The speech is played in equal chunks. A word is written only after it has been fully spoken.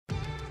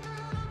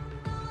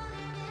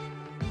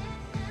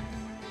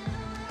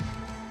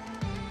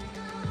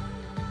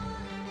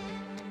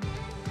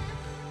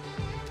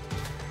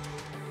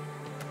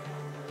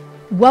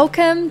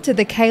Welcome to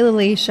the Kailah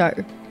Lee Show.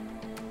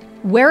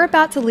 We're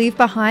about to leave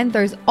behind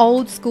those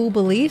old school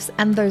beliefs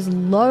and those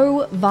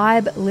low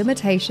vibe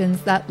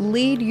limitations that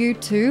lead you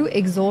to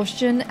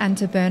exhaustion and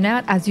to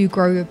burnout as you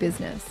grow your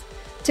business.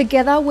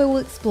 Together, we will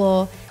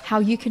explore how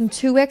you can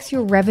 2x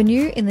your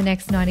revenue in the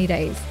next 90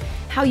 days,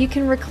 how you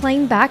can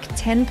reclaim back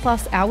 10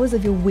 plus hours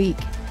of your week,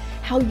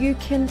 how you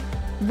can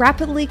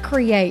rapidly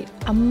create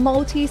a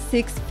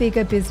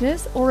multi-6-figure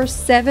business or a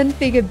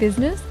 7-figure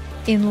business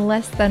in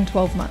less than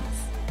 12 months.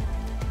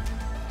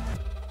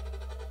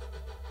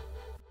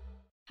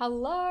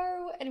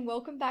 Hello and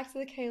welcome back to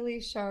the Kailah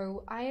Lee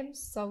Show. I am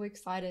so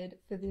excited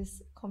for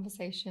this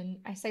conversation.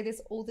 I say this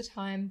all the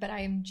time, but I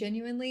am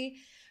genuinely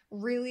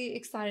really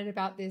excited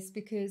about this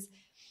because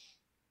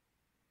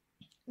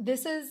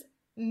this is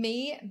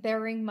me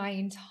bearing my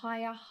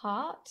entire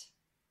heart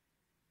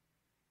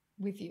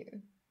with you,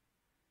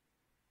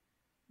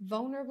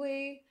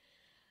 vulnerably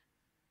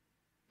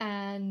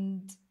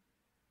and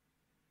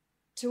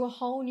to a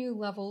whole new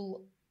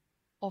level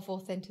of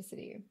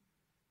authenticity.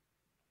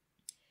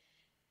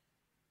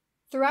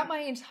 Throughout my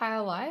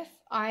entire life,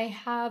 I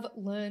have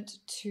learned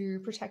to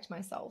protect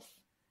myself.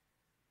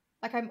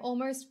 Like I'm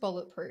almost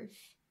bulletproof.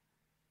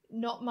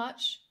 Not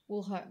much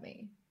will hurt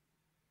me.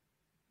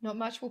 Not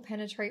much will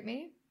penetrate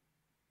me.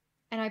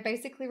 And I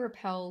basically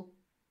repel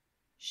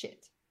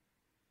shit.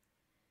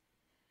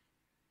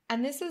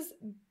 And this has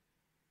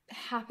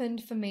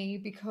happened for me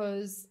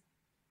because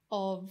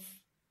of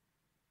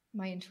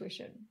my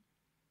intuition.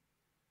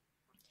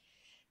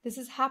 This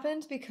has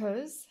happened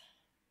because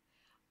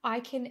I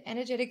can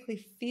energetically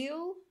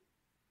feel,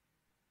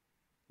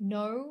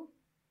 know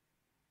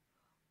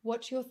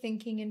what you're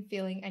thinking and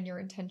feeling and your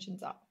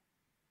intentions are.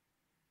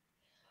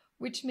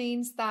 Which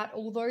means that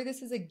although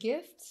this is a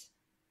gift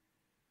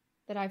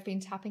that I've been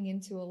tapping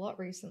into a lot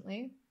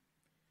recently,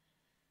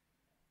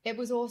 it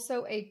was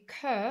also a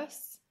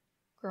curse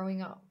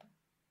growing up.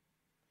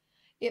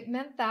 It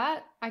meant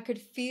that I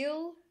could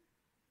feel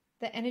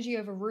the energy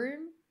of a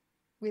room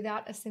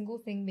without a single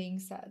thing being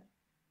said.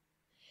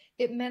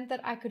 It meant that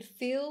I could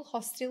feel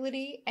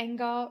hostility,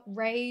 anger,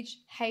 rage,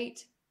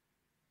 hate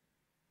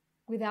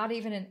without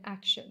even an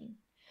action.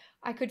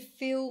 I could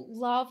feel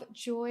love,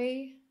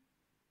 joy,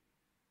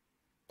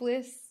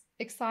 bliss,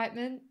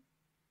 excitement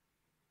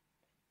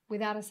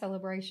without a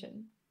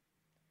celebration.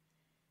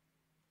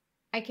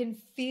 I can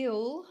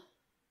feel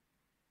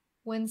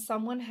when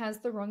someone has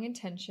the wrong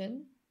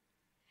intention,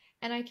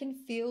 and I can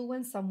feel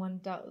when someone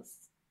does.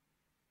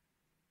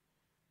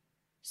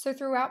 So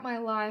throughout my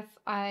life,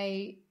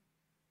 I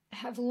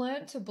have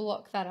learned to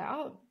block that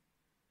out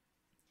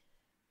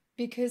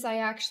because I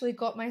actually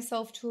got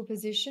myself to a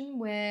position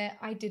where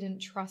I didn't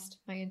trust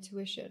my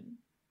intuition.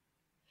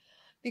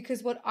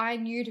 Because what I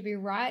knew to be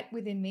right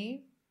within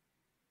me,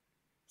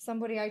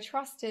 somebody I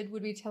trusted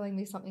would be telling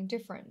me something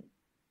different.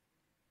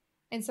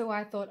 And so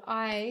I thought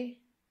I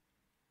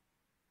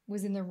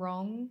was in the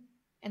wrong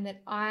and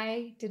that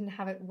I didn't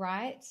have it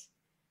right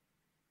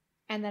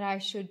and that I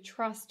should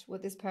trust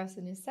what this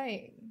person is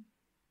saying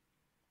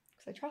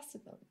because I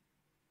trusted them.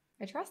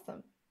 I trust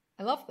them.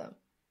 I love them.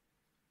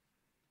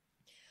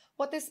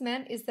 What this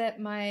meant is that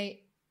my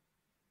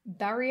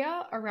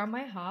barrier around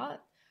my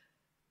heart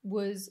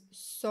was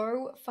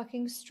so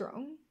fucking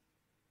strong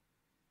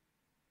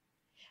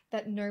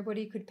that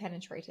nobody could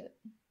penetrate it.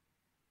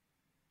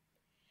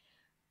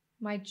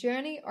 My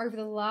journey over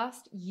the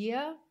last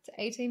year to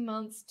 18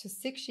 months to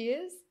 6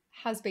 years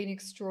has been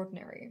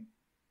extraordinary.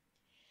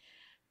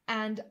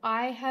 And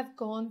I have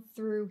gone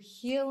through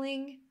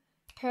healing,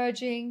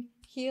 purging,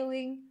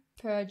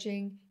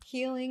 purging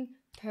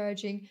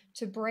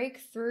to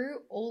break through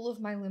all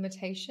of my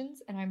limitations,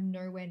 and I'm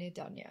nowhere near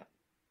done yet.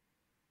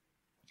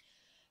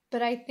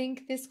 But I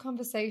think this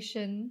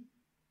conversation,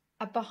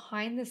 a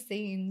behind the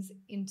scenes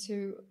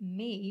into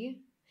me,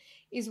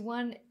 is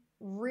one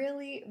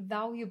really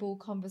valuable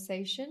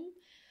conversation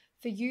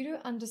for you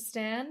to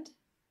understand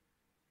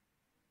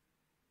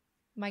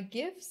my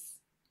gifts,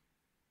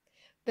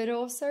 but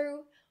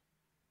also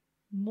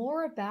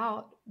more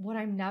about what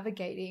I'm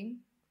navigating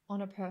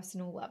on a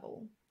personal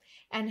level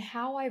and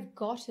how I've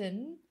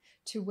gotten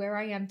to where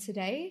I am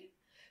today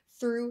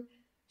through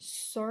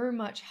so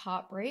much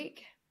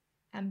heartbreak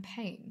and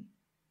pain.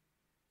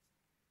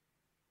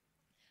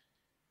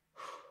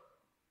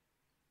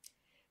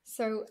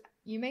 So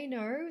you may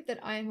know that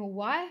I am a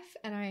wife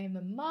and I am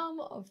a mum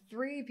of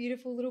 3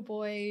 beautiful little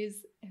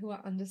boys who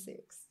are under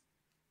 6.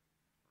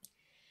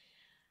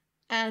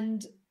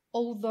 And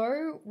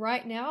although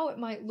right now it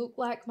might look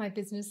like my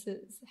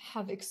businesses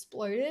have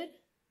exploded,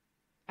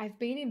 I've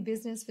been in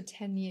business for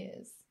 10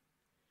 years.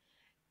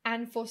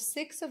 And for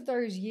 6 of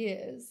those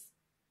years,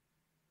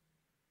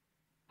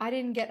 I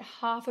didn't get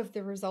half of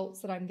the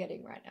results that I'm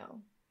getting right now.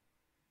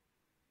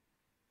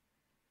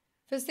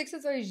 For 6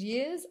 of those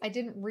years, I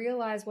didn't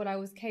realize what I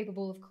was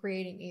capable of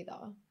creating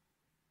either.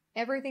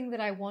 Everything that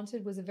I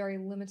wanted was a very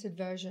limited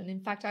version. In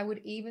fact, I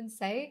would even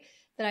say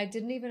that I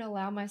didn't even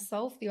allow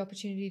myself the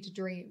opportunity to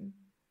dream.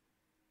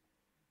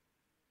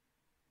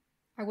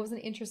 I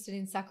wasn't interested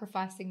in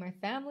sacrificing my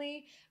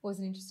family. I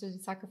wasn't interested in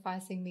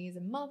sacrificing me as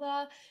a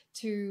mother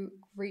to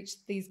reach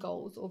these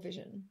goals or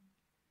vision.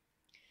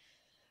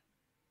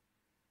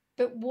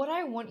 But what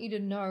I want you to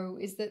know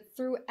is that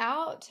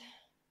throughout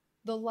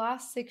the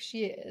last 6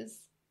 years,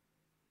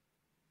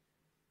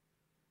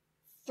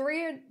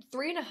 three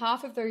and a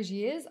half of those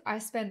years I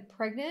spent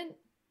pregnant,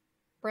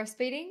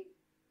 breastfeeding,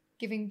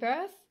 giving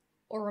birth,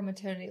 or on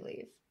maternity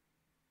leave.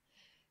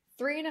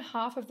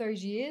 3.5 of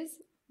those years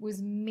was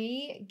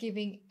me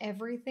giving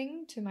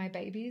everything to my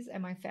babies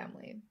and my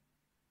family.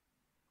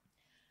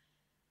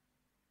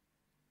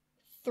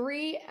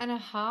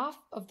 3.5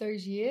 of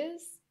those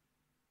years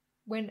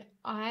when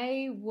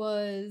I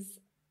was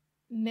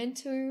meant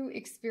to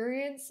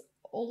experience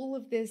all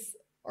of this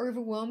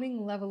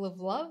overwhelming level of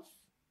love,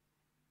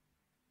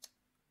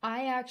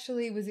 I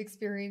actually was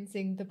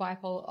experiencing the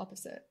bipolar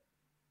opposite.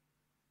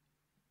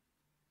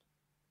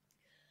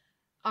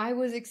 I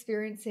was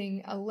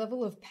experiencing a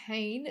level of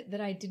pain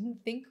that I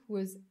didn't think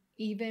was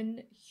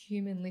even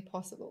humanly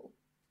possible.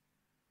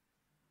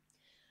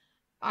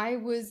 I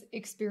was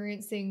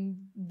experiencing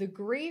the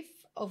grief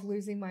of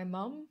losing my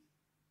mum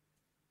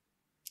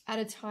at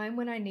a time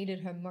when I needed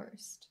her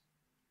most.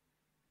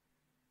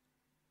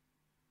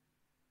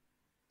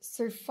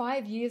 So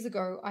 5 years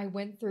ago, I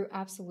went through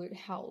absolute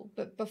hell,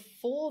 but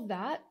before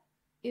that,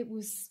 it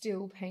was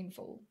still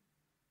painful.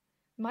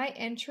 My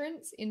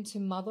entrance into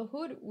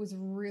motherhood was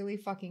really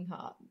fucking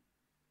hard.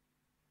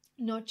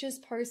 Not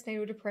just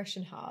postnatal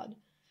depression hard.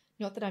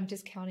 Not that I'm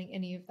discounting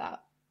any of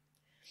that.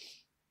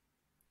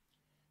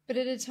 But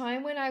at a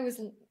time when I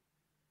was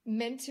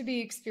meant to be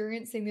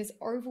experiencing this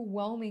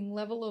overwhelming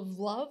level of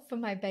love for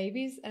my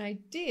babies, and I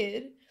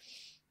did,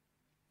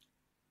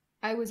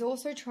 I was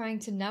also trying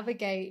to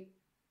navigate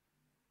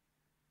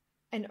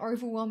an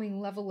overwhelming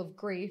level of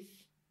grief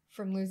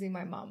from losing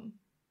my mum.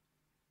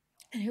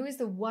 And who is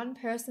the one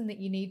person that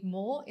you need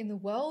more in the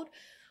world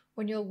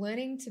when you're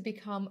learning to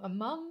become a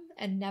mum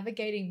and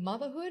navigating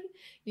motherhood?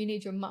 You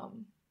need your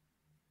mum.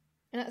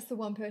 And that's the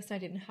one person I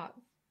didn't have.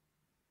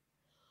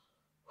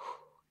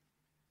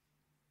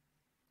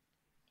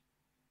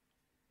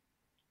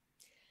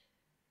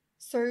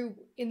 So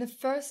in the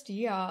first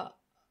year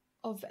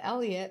of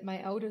Elliot,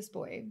 my eldest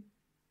boy,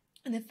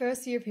 in the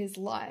first year of his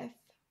life,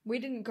 we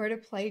didn't go to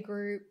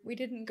playgroup. We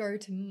didn't go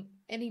to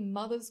any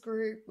mother's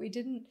group. We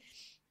didn't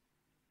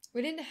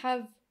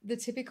have the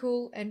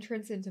typical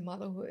entrance into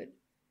motherhood.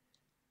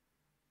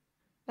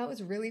 That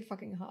was really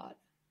fucking hard.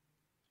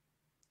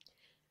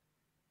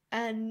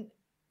 And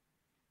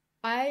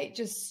I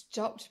just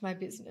stopped my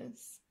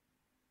business.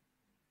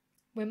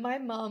 When my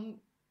mum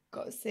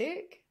got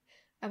sick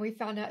and we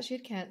found out she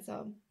had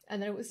cancer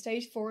and that it was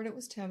stage 4 and it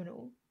was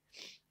terminal,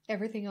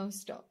 everything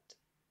else stopped.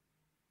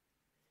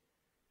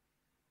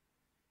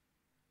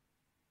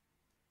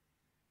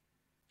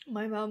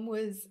 My mum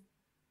was...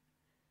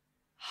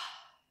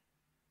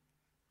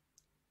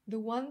 The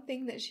one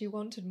thing that she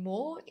wanted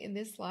more in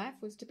this life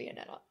was to be a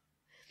nana.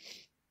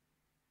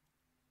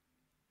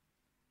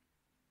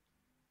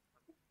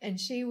 And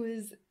she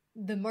was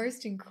the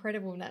most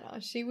incredible nana.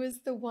 She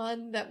was the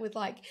one that would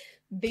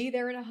be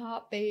there in a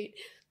heartbeat,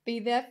 be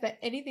there for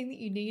anything that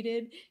you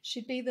needed.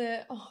 She'd be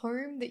the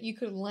home that you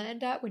could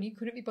land at when you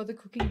couldn't be bothered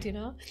cooking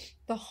dinner,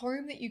 the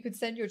home that you could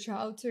send your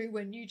child to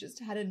when you just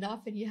had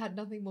enough and you had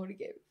nothing more to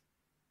give.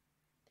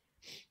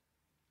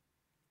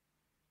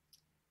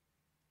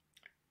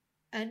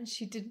 And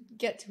she didn't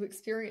get to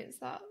experience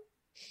that.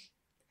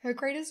 Her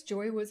greatest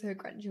joy was her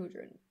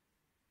grandchildren.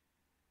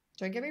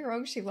 Don't get me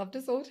wrong, she loved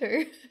us all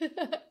too.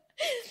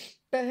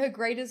 But her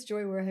greatest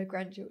joy were her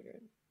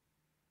grandchildren.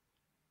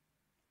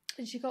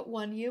 And she got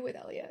 1 year with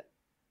Elliot.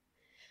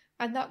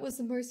 And that was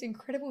the most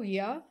incredible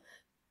year.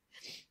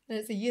 And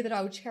it's a year that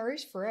I will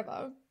cherish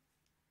forever.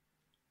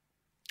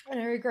 And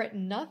I regret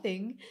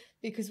nothing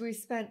because we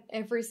spent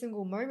every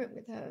single moment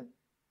with her.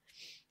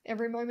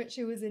 Every moment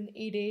she was in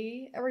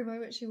ED, every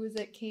moment she was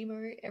at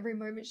chemo, every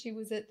moment she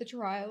was at the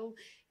trial,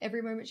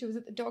 every moment she was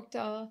at the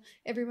doctor,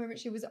 every moment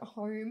she was at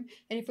home.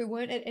 And if we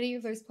weren't at any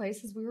of those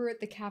places, we were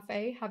at the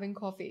cafe having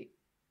coffee.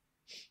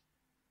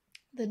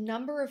 The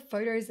number of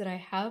photos that I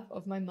have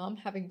of my mum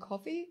having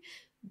coffee,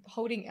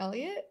 holding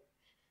Elliot,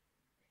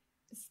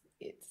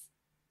 it's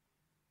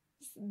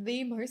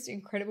the most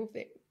incredible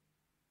thing.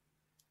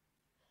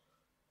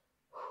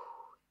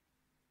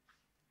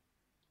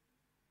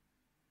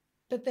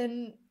 But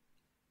then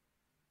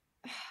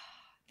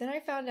I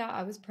found out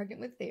I was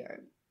pregnant with Theo.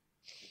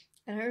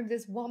 And I remember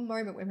this one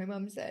moment when my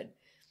mum said,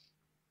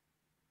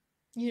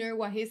 "You know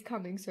why he's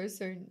coming so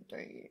soon,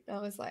 don't you?" And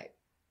I was like,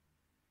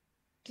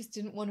 just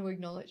didn't want to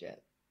acknowledge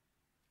it.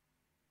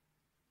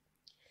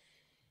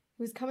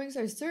 He was coming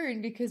so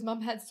soon because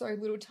mum had so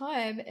little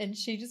time and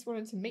she just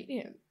wanted to meet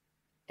him.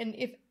 And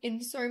if in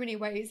so many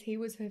ways he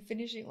was her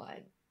finishing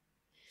line.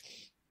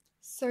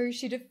 So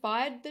she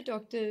defied the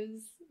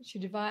doctors, she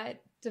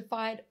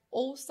defied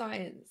all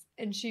science,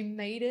 and she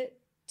made it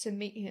to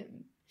meet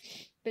him.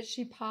 But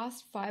she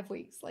passed 5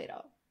 weeks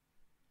later.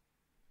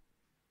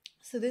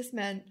 So this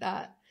meant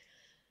that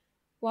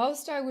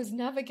whilst I was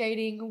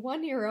navigating a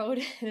 1-year-old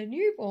and a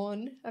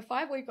newborn, a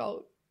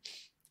 5-week-old,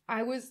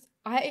 I was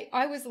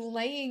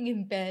laying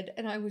in bed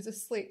and I was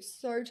asleep,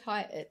 so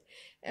tired.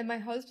 And my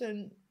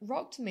husband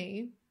rocked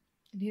me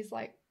and he's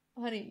like,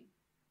 honey,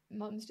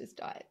 Mum's just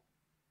died.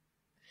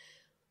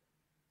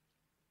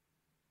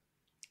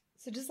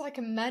 So just like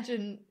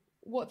imagine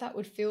what that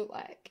would feel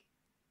like.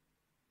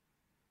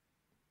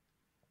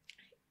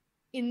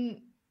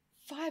 In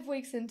 5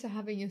 weeks into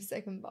having your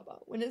second bubba,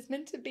 when it's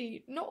meant to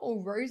be not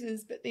all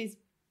roses, but these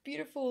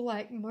beautiful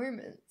like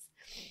moments,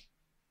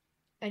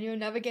 and you're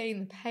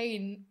navigating the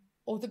pain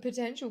or the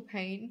potential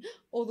pain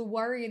or the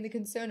worry and the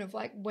concern of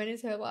like, when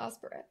is her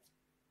last breath?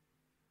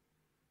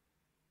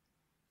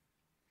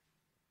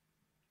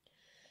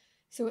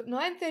 So at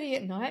 9:30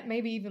 at night,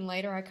 maybe even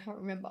later, I can't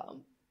remember,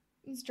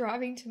 I was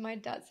driving to my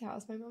dad's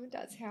house, my mum and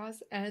dad's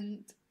house,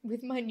 and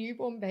with my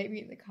newborn baby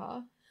in the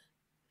car,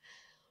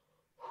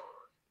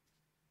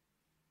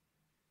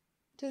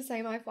 to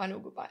say my final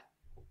goodbye.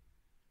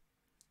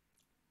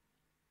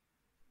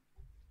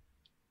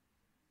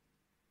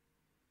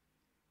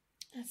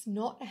 That's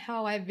not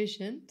how I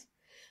visioned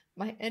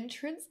my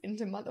entrance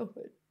into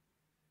motherhood.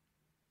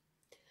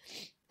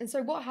 And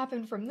so what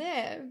happened from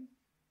there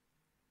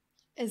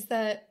is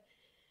that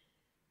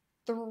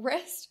the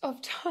rest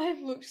of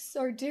time looked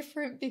so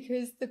different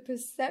because the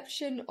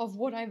perception of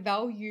what I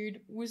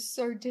valued was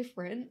so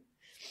different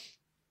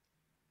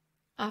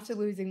after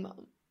losing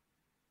Mum.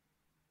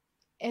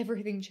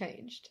 Everything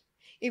changed.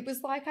 It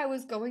was like I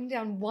was going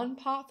down one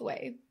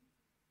pathway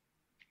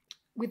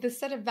with a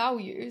set of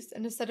values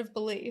and a set of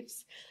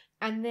beliefs,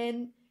 and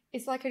then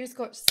it's like I just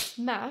got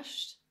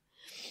smashed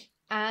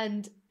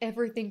and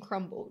everything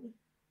crumbled.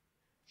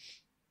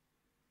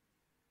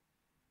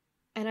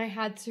 And I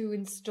had to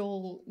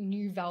install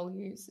new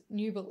values,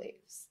 new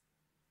beliefs.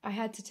 I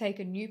had to take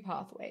a new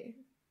pathway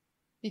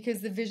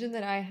because the vision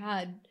that I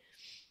had,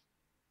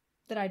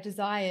 that I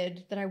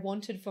desired, that I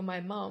wanted for my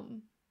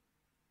mum,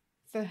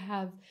 for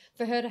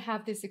her to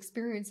have this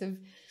experience of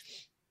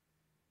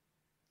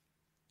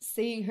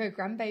seeing her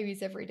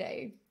grandbabies every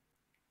day,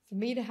 for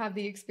me to have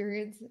the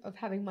experience of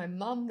having my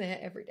mum there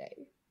every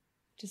day,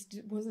 just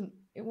it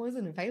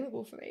wasn't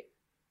available for me.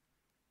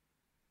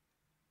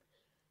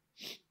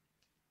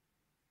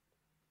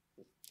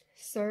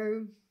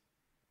 So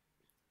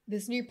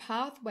this new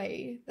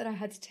pathway that I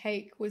had to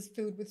take was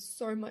filled with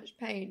so much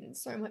pain and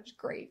so much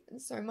grief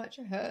and so much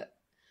hurt.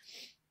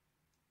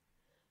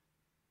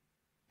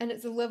 And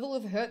it's a level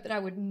of hurt that I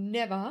would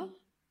never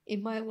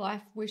in my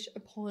life wish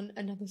upon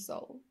another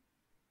soul.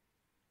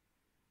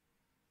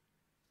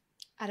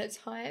 At a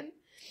time,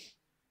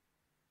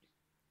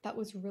 that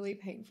was really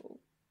painful.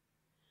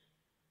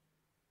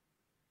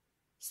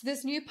 So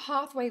this new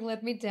pathway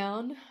led me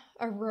down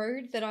a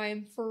road that I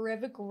am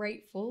forever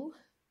grateful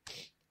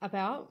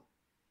about.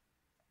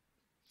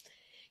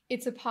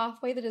 It's a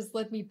pathway that has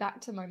led me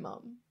back to my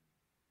mum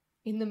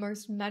in the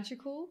most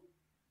magical,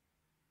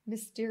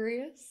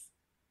 mysterious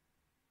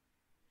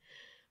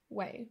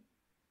way.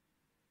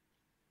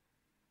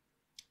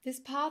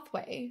 This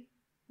pathway,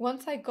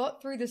 once I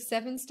got through the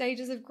 7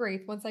 stages of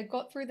grief, once I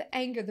got through the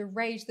anger, the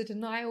rage, the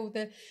denial,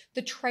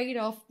 the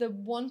trade-off, the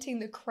wanting,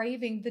 the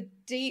craving, the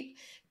deep,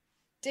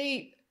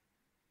 deep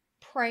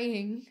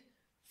praying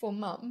for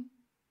Mum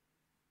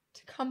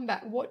to come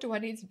back, what do I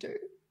need to do?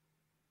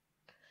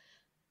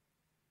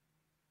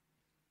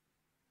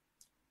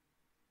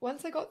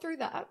 Once I got through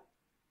that,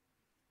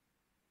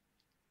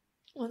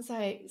 once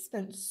I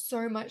spent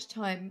so much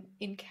time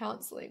in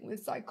counseling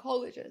with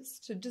psychologists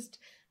to just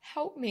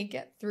help me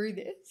get through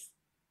this,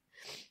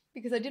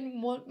 because I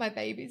didn't want my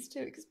babies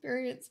to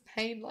experience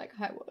pain like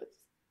I was.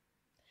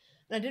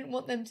 And I didn't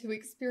want them to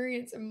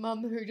experience a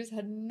mum who just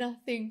had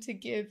nothing to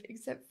give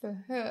except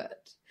for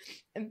hurt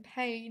and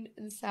pain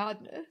and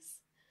sadness,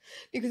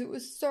 because it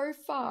was so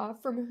far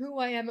from who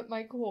I am at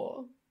my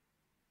core.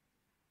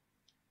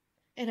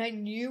 And I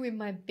knew in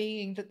my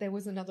being that there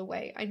was another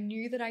way. I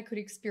knew that I could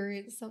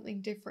experience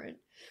something different.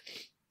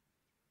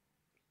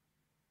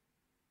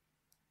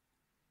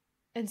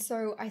 And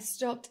so I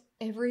stopped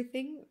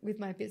everything with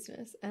my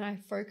business and I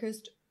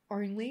focused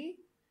only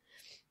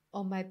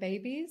on my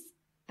babies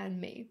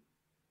and me.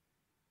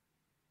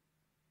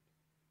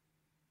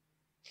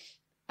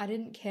 I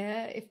didn't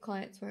care if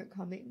clients weren't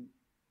coming.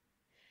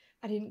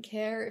 I didn't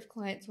care if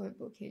clients weren't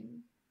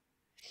booking.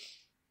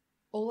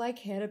 All I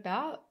cared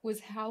about was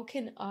how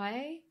can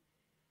I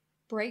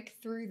break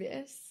through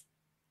this,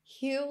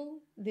 heal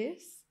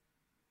this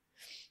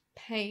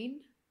pain,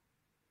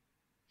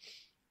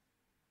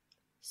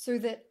 so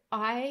that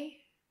I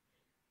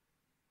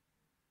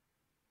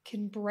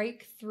can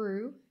break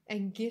through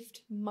and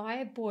gift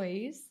my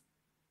boys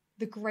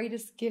the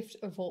greatest gift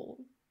of all.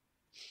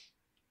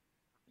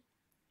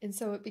 And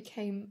so it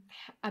became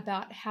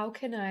about how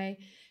can I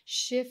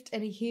shift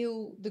and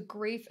heal the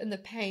grief and the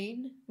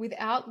pain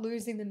without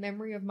losing the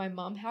memory of my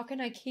mum? How can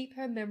I keep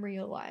her memory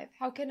alive?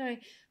 How can I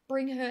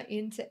bring her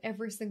into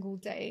every single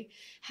day?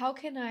 How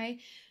can I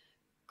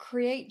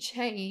create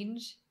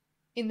change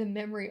in the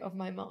memory of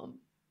my mum?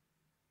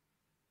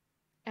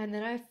 And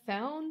then I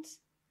found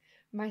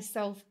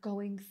myself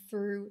going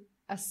through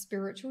a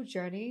spiritual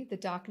journey, the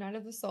dark night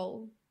of the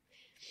soul.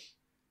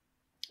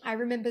 I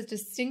remember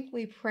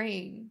distinctly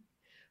praying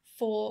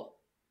for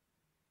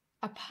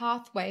a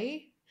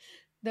pathway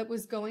that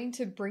was going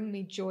to bring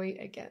me joy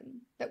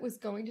again, that was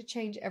going to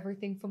change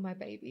everything for my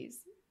babies.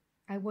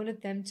 I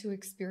wanted them to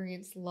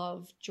experience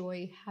love,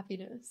 joy,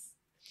 happiness,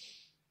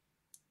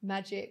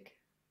 magic,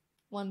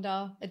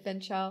 wonder,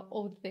 adventure,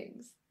 all the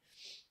things.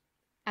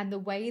 And the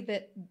way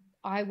that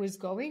I was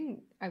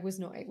going, I was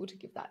not able to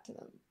give that to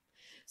them.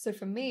 So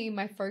for me,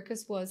 my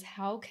focus was,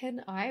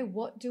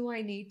 what do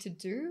I need to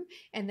do?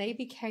 And they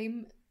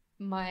became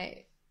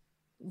my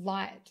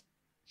light.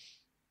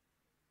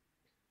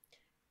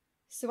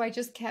 So I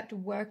just kept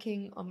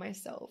working on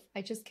myself.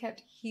 I just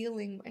kept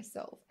healing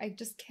myself. I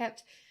just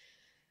kept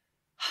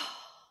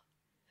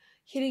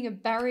hitting a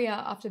barrier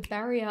after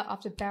barrier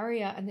after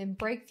barrier, and then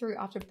breakthrough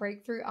after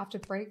breakthrough after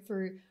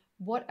breakthrough.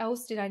 What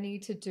else did I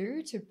need to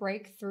do to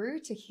break through,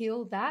 to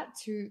heal that,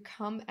 to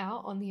come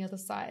out on the other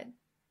side?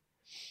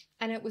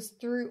 And it was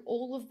through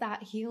all of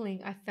that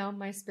healing I found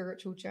my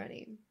spiritual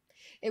journey.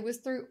 It was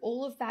through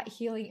all of that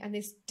healing and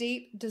this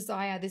deep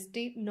desire, this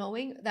deep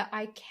knowing that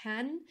I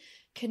can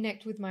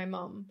connect with my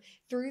mum.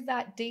 Through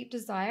that deep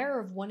desire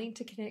of wanting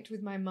to connect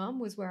with my mum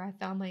was where I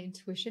found my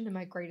intuition and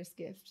my greatest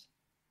gift.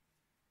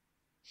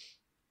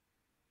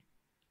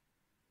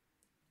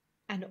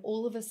 And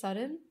all of a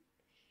sudden,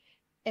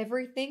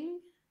 everything,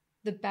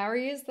 the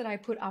barriers that I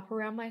put up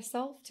around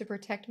myself to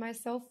protect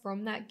myself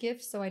from that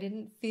gift so I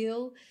didn't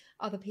feel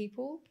other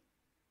people,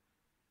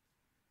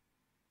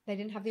 they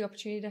didn't have the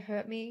opportunity to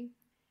hurt me.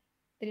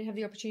 They didn't have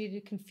the opportunity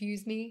to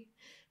confuse me.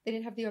 They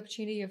didn't have the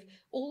opportunity of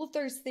all of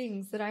those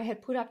things that I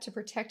had put up to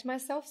protect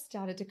myself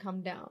started to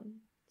come down,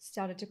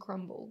 started to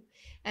crumble.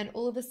 And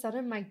all of a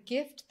sudden, my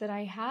gift that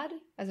I had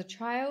as a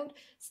child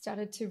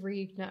started to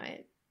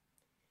reignite.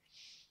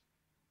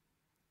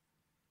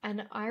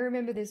 And I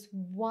remember this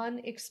one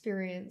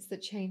experience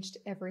that changed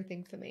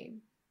everything for me.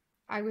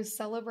 I was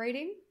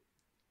celebrating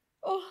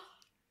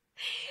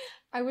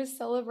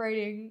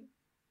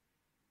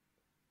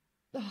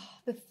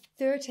the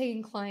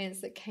 13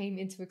 clients that came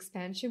into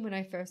expansion when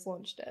I first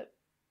launched it.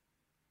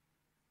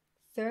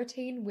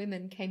 13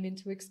 women came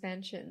into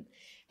expansion.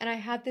 And I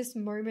had this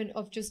moment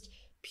of just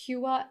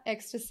pure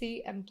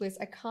ecstasy and bliss.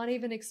 I can't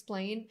even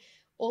explain.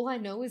 All I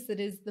know is that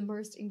it is the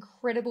most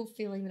incredible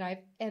feeling that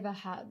I've ever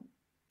had.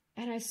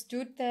 And I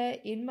stood there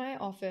in my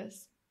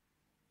office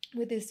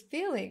with this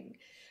feeling.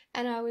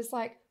 And I was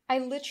like, I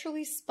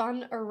literally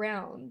spun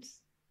around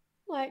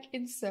like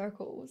in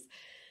circles,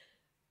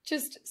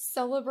 just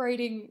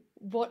celebrating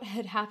what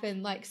had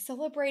happened, like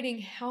celebrating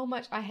how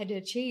much I had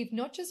achieved,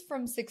 not just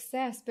from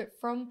success, but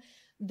from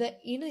the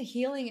inner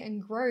healing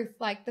and growth,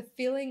 like the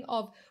feeling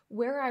of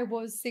where I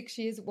was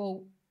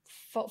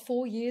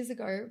 4 years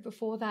ago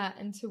before that,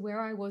 and to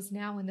where I was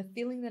now, and the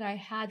feeling that I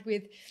had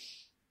with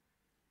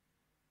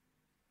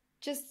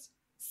just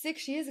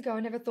 6 years ago.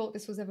 I never thought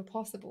this was ever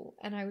possible,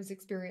 and I was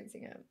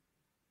experiencing it.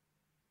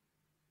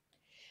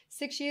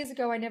 6 years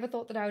ago, I never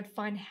thought that I would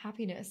find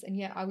happiness, and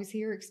yet I was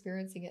here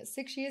experiencing it.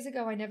 6 years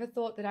ago, I never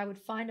thought that I would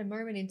find a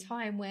moment in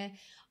time where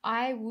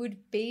I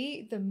would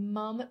be the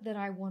mum that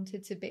I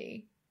wanted to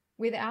be,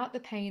 without the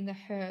pain, the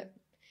hurt,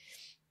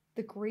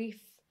 the grief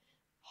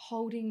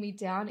holding me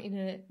down in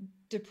a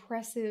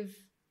depressive,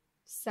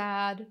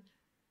 sad,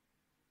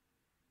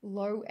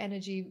 low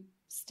energy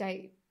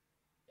state,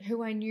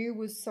 who I knew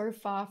was so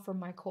far from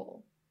my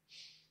core.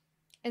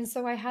 And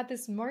so I had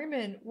this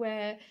moment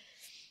where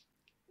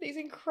these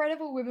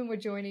incredible women were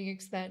joining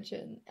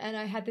expansion, and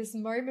I had this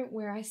moment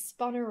where I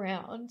spun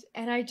around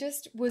and I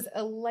just was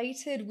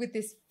elated with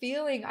this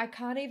feeling I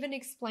can't even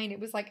explain. It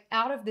was like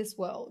out of this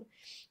world.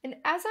 And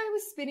as I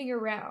was spinning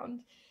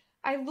around,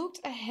 I looked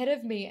ahead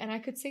of me and I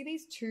could see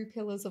these 2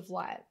 pillars of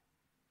light.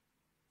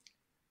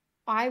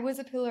 I was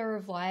a pillar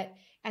of light,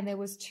 and there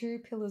was 2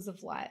 pillars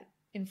of light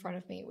in front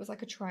of me. It was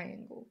like a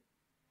triangle.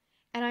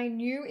 And I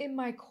knew in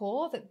my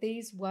core that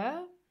these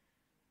were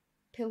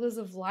pillars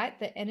of light,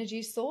 the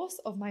energy source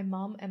of my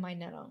mum and my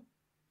nana.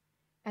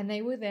 And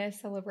they were there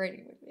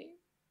celebrating with me.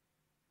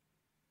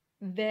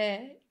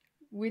 There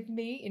with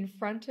me, in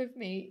front of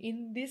me,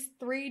 in this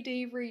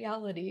 3D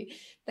reality,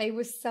 they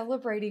were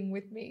celebrating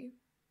with me.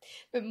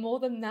 But more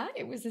than that,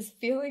 it was this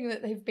feeling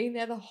that they've been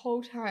there the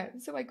whole time.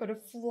 So I got a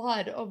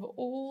flood of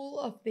all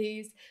of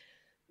these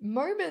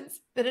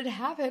moments that had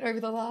happened over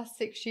the last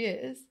 6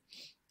 years,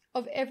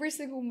 of every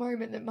single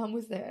moment that mum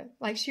was there.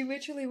 Like, she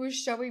literally was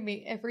showing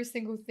me every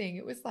single thing.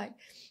 It was like,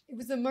 it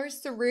was the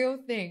most surreal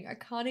thing. I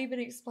can't even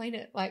explain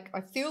it. Like,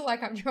 I feel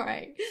like I'm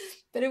trying,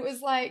 but it was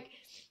like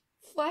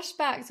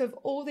flashbacks of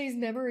all these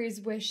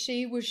memories where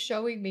she was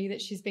showing me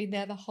that she's been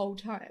there the whole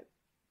time.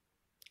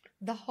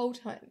 The whole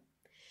time.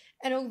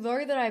 And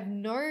although that I've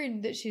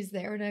known that she's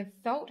there and I've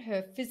felt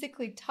her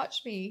physically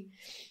touch me,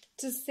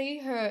 to see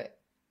her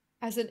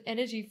as an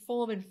energy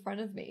form in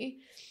front of me,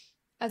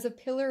 as a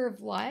pillar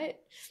of light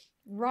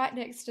right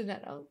next to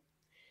Nana,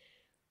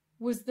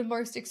 was the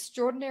most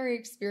extraordinary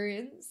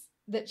experience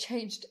that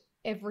changed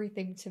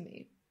everything to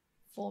me.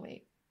 for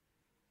me.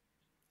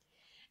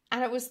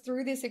 And it was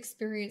through this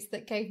experience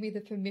that gave me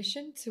the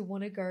permission to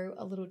want to go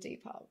a little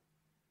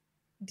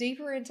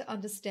deeper into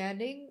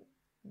understanding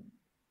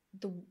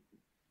the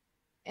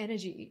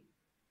energy,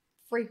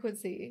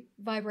 frequency,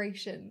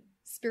 vibration,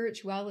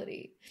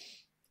 spirituality,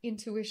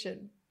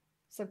 intuition,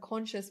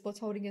 subconscious, what's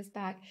holding us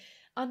back,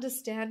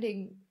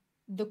 understanding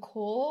the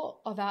core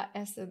of our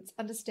essence,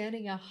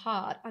 understanding our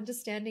heart,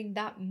 understanding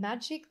that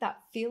magic, that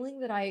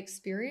feeling that I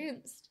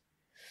experienced,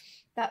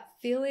 that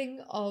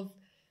feeling of,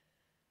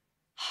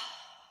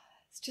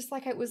 it's just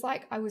like, it was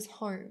like I was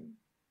home.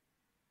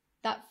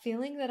 That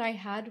feeling that I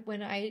had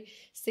when I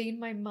seen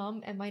my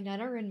mum and my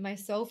nana and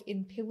myself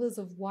in pillars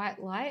of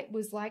white light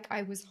was like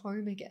I was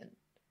home again.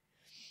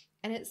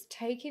 And it's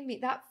taken me,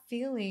 that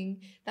feeling,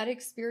 that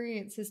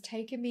experience has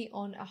taken me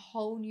on a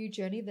whole new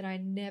journey that I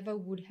never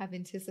would have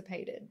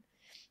anticipated.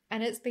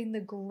 And it's been the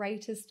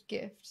greatest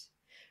gift.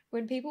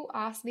 When people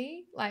ask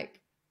me, like,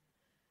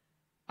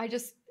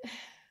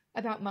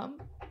 about mum,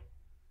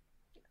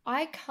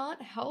 I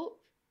can't help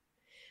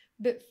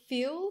but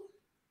feel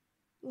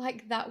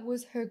like that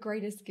was her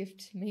greatest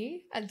gift to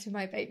me and to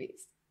my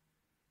babies.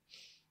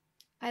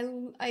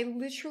 I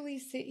literally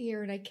sit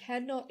here and I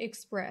cannot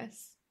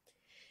express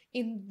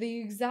in the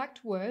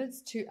exact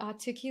words to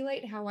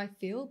articulate how I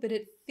feel, but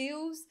it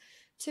feels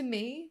to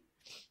me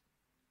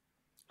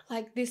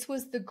like this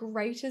was the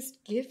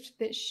greatest gift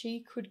that she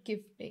could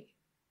give me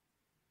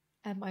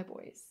and my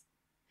boys.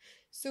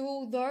 So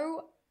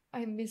although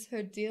I miss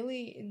her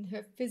dearly in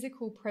her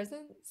physical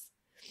presence,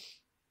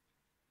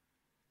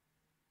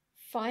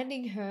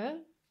 finding her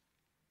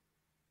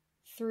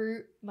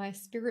through my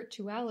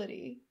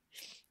spirituality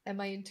and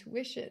my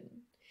intuition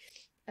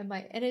and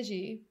my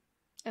energy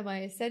and my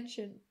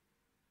ascension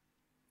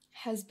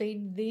has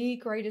been the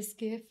greatest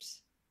gift,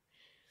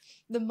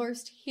 the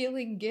most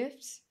healing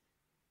gift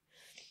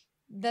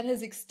that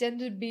has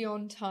extended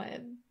beyond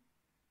time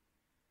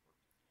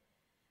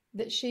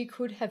that she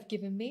could have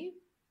given me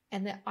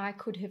and that I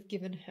could have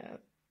given her.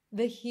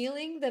 The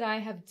healing that I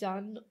have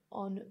done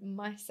on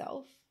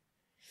myself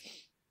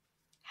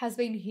has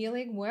been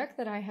healing work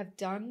that I have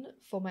done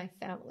for my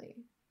family,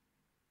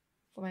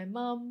 for my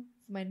mum,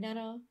 for my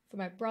nana, for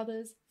my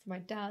brothers, for my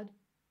dad,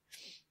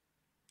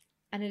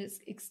 and it is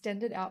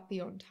extended out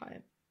beyond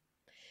time.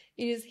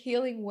 It is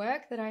healing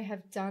work that I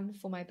have done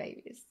for my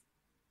babies,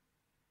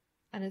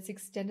 and it's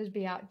extended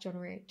beyond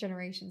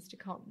generations to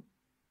come.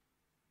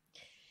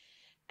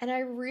 And I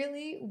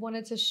really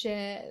wanted to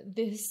share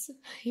this,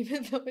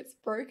 even though it's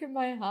broken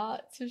my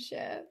heart to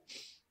share.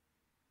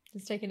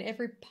 It's taken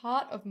every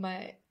part of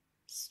my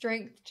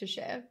strength to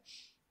share.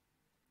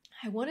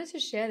 I wanted to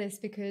share this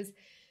because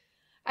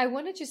I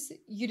wanted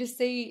you to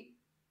see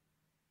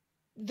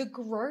the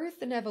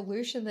growth and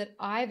evolution that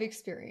I've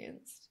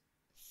experienced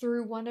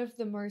through one of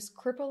the most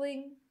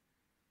crippling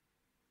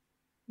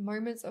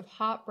moments of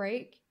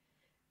heartbreak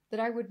that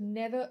I would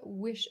never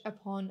wish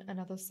upon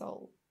another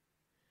soul.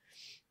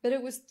 But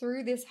it was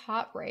through this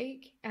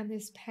heartbreak and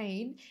this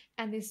pain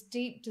and this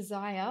deep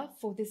desire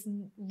for this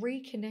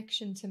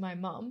reconnection to my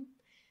mum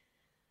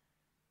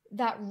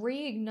that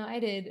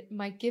reignited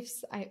my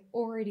gifts I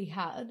already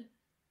had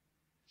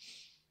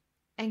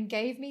and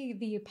gave me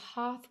the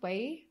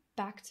pathway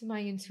back to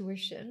my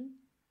intuition,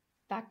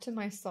 back to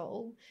my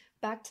soul,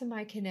 back to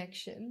my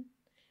connection,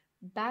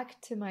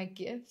 back to my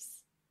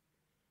gifts,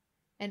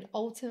 and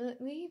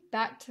ultimately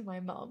back to my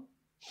mum,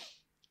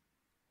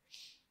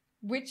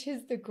 which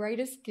is the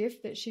greatest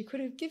gift that she could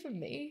have given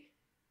me,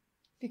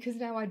 because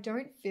now I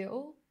don't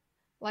feel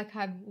like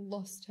I've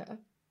lost her.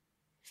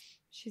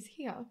 She's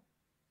here,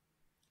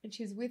 and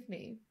she's with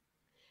me,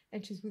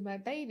 and she's with my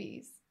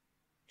babies.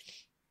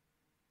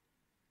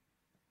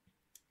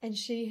 And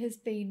she has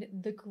been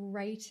the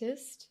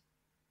greatest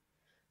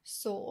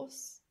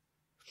source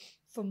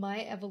for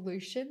my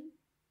evolution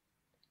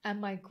and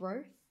my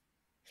growth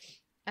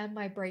and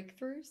my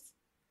breakthroughs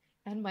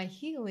and my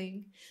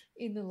healing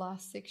in the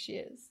last 6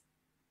 years.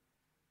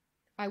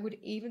 I would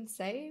even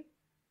say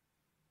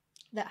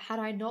that had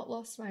I not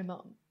lost my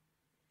mum,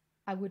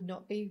 I would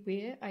not be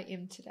where I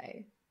am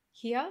today.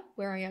 Here,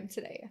 where I am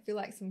today. I feel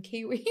like some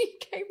Kiwi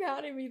came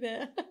out in me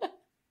there.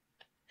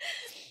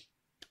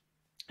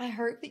 I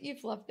hope that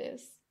you've loved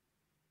this.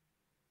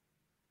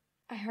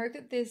 I hope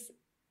that this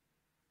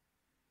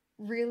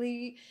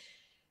really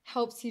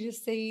helps you to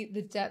see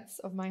the depths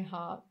of my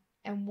heart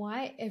and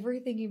why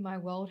everything in my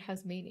world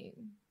has meaning.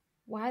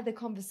 Why the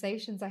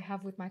conversations I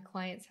have with my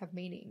clients have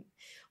meaning.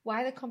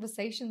 Why the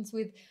conversations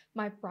with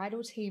my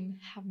bridal team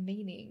have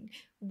meaning.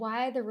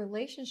 Why the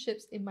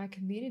relationships in my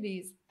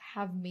communities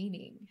have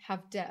meaning,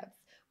 have depth.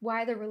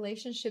 Why the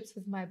relationships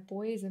with my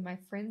boys and my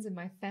friends and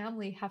my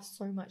family have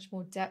so much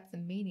more depth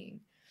and meaning.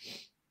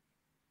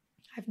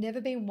 I've never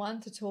been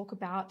one to talk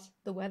about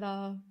the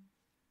weather.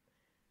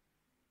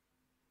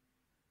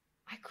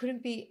 I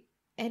couldn't be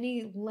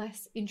any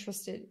less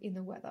interested in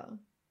the weather.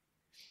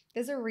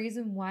 There's a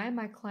reason why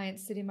my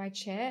clients sit in my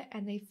chair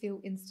and they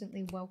feel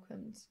instantly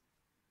welcomed,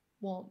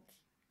 warmth,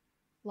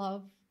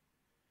 love.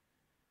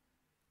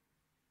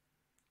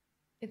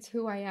 It's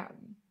who I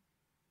am.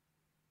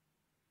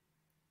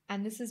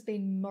 And this has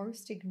been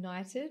most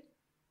ignited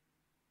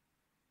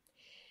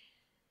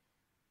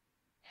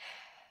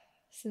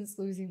since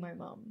losing my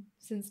mum,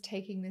 since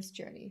taking this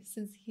journey,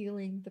 since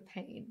healing the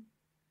pain,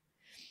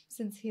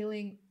 since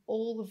healing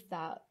all of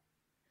that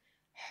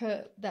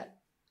hurt that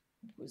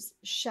was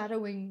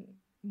shadowing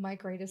my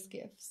greatest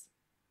gifts.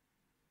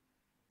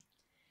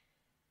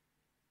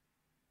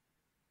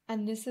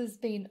 And this has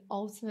been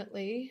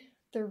ultimately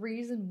the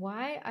reason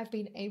why I've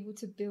been able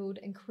to build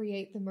and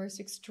create the most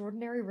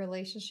extraordinary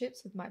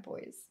relationships with my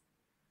boys,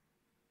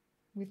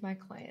 with my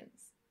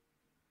clients.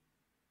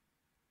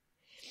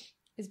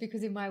 Is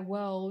because in my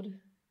world,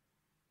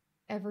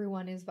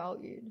 everyone is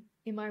valued.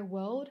 In my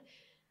world,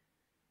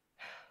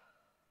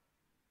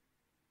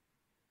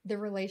 the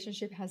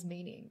relationship has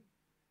meaning.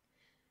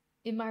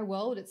 In my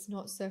world, it's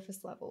not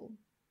surface level.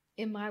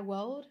 In my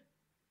world,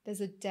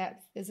 there's a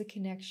depth, there's a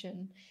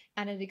connection,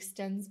 and it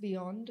extends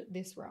beyond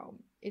this realm.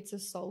 It's a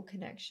soul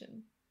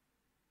connection.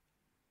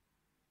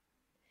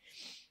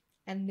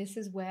 And this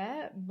is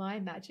where my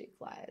magic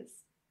lies,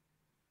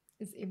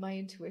 is in my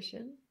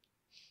intuition.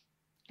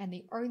 And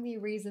the only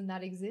reason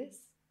that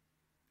exists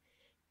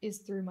is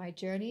through my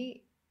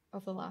journey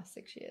of the last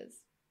 6 years.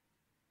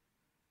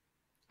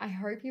 I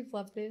hope you've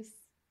loved this.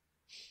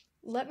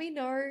 Let me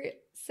know,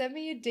 send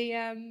me a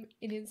DM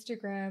in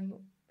Instagram.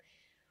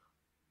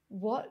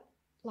 What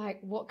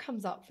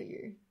comes up for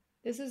you?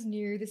 This is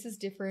new, this is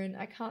different.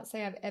 I can't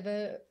say I've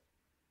ever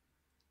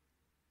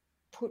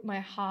put my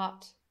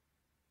heart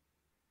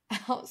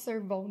out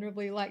so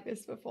vulnerably like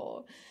this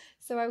before.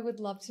 So I would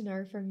love to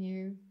know from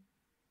you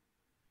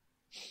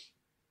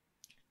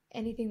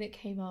anything that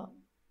came up,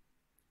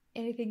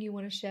 anything you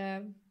want to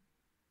share.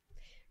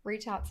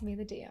 Reach out to me in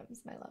the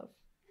DMs, my love.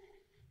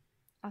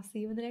 I'll see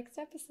you in the next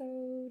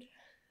episode.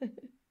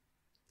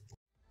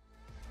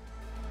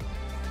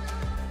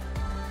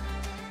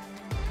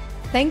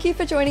 Thank you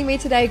for joining me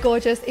today,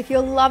 gorgeous. If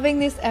you're loving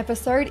this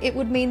episode, it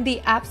would mean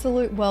the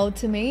absolute world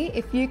to me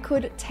if you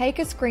could take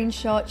a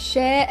screenshot,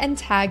 share and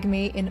tag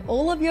me in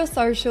all of your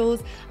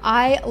socials.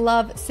 I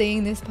love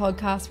seeing this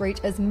podcast reach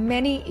as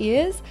many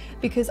ears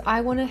because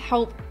I want to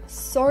help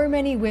so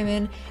many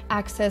women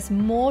access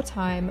more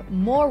time,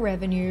 more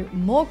revenue,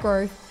 more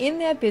growth in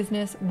their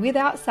business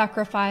without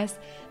sacrifice.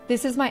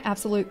 This is my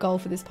absolute goal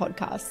for this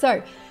podcast.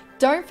 So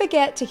don't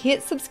forget to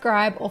hit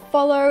subscribe or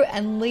follow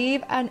and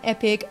leave an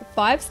epic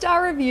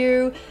 5-star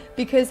review,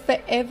 because for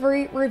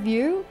every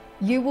review,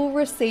 you will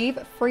receive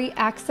free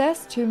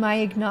access to my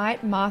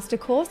Ignite Master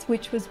Course,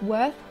 which was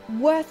worth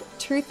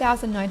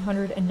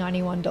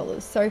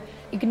 $2,991. So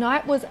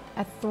Ignite was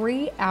a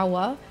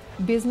 3-hour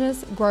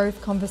business growth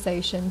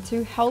conversation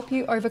to help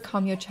you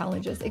overcome your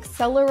challenges,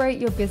 accelerate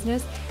your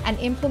business, and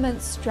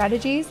implement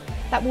strategies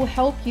that will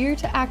help you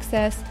to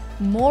access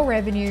more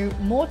revenue,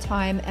 more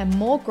time, and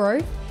more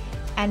growth,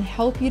 and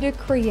help you to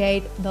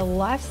create the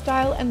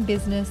lifestyle and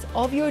business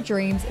of your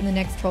dreams in the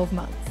next 12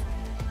 months.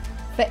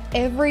 For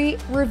every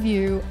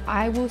review,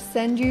 I will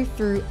send you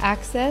through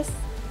access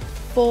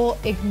for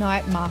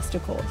Ignite Master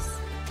Course.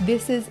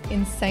 This is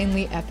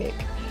insanely epic.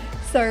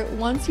 So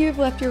once you've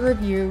left your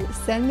review,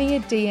 send me a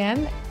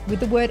DM with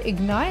the word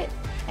Ignite,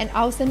 and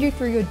I'll send you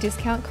through your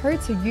discount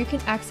code so you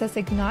can access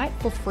Ignite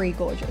for free,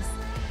 gorgeous.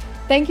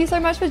 Thank you so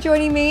much for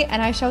joining me,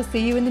 and I shall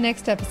see you in the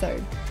next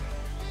episode.